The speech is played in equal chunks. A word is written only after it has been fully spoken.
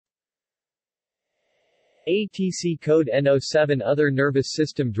ATC code N07. Other nervous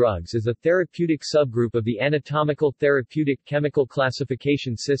system drugs is a therapeutic subgroup of the anatomical therapeutic chemical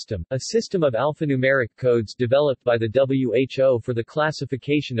classification system, a system of alphanumeric codes developed by the WHO for the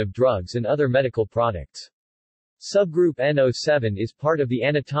classification of drugs and other medical products. Subgroup N07 is part of the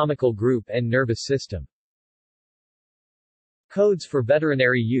anatomical group N nervous system. Codes for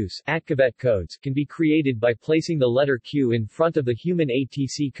veterinary use ATCVET codes can be created by placing the letter Q in front of the human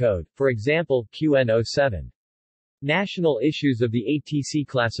ATC code, for example, QN07. National issues of the ATC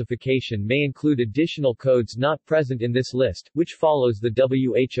classification may include additional codes not present in this list, which follows the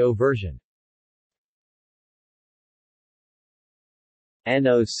WHO version.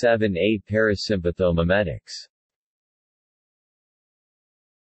 N07A parasympathomimetics.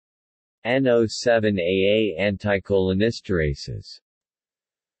 N07AA anticholinesterases.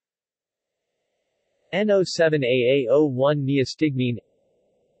 N07AA01 neostigmine,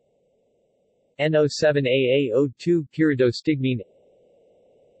 N07AA02 pyridostigmine,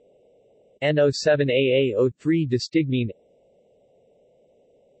 N07AA03 distigmine,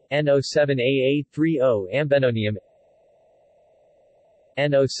 N07AA30 ambenonium,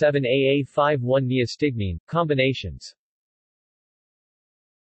 N07AA51 neostigmine, combinations.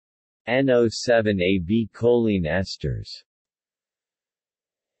 N07AB choline esters.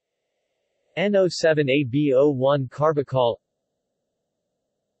 N07AB01 carbachol,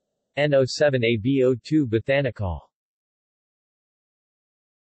 N07AB02 bothanicol.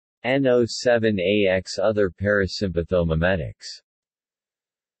 N07AX other parasympathomimetics.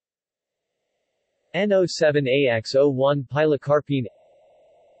 N07AX01 pilocarpine,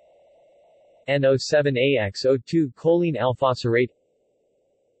 N07AX02 choline alphosphorate,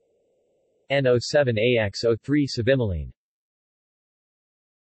 N07AX03 cevimeline.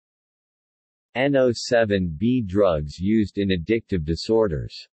 N07B drugs used in addictive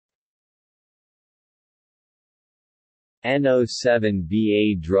disorders.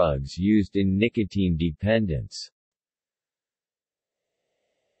 N07BA drugs used in nicotine dependence.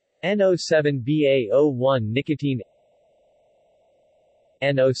 N07BA01 nicotine,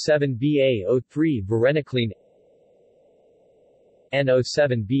 N07BA03 varenicline,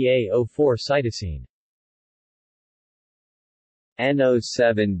 N07BA04 cytosine.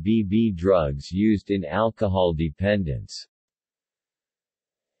 N07BB drugs used in alcohol dependence.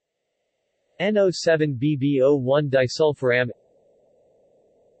 N07BB01 disulfiram,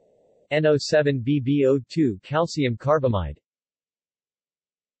 N07BB02 calcium carbamide,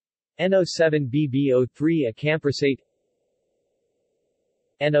 N07BB03 acamprosate,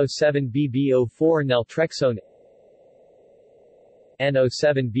 N07BB04 naltrexone,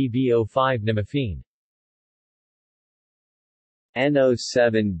 N07BB05 nimophene.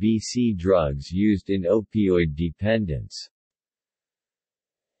 N07BC drugs used in opioid dependence.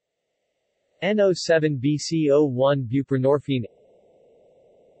 N07BC01 buprenorphine,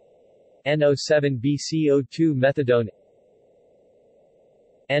 N07BC02 methadone,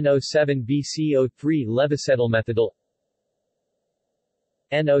 N07BC03 levoacetylmethadol,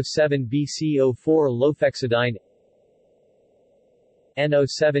 N07BC04 lofexidine,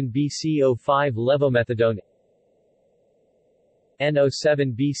 N07BC05 levomethadone,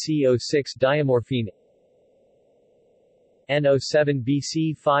 N07BC06 diamorphine,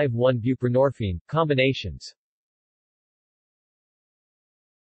 N07BC51 buprenorphine, combinations.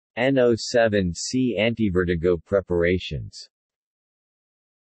 N07C antivertigo preparations.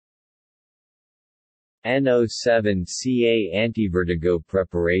 N07CA antivertigo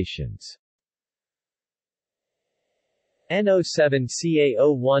preparations.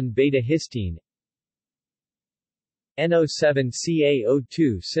 N07CA01 beta-histine,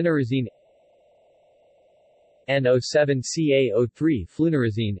 N07CA02 cynarazine, N07CA03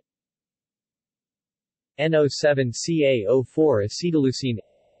 flunarizine, N07CA04 acetyleucine,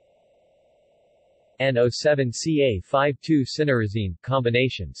 N07CA52 cynarazine,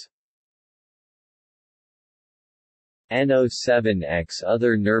 combinations. N07X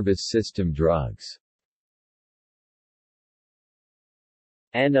other nervous system drugs.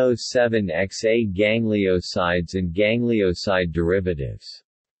 N07XA gangliosides and ganglioside derivatives.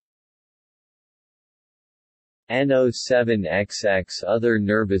 N07XX other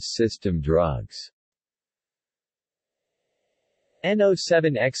nervous system drugs.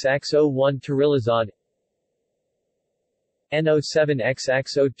 N07XX01 terilazode,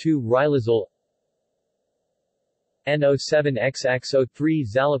 N07XX02 riluzole, N07XX03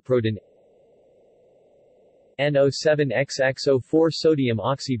 zaliprodin, N07XX04 sodium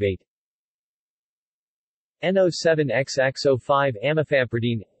oxybate, N07XX05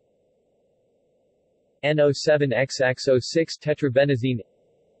 amifampridine, N07XX06 tetrabenazine,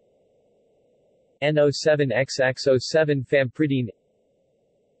 N07XX07 Fampridine,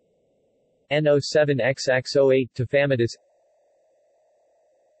 N07XX08 Tafamidis,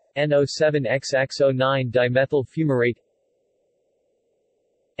 N07XX09 dimethyl fumarate,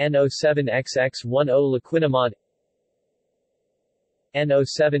 N07XX10 laquinamide,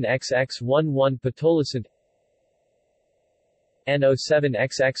 N07XX11 pitolisant,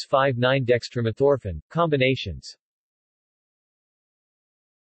 N07XX59 dextromethorphan. Combinations.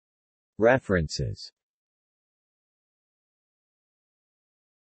 References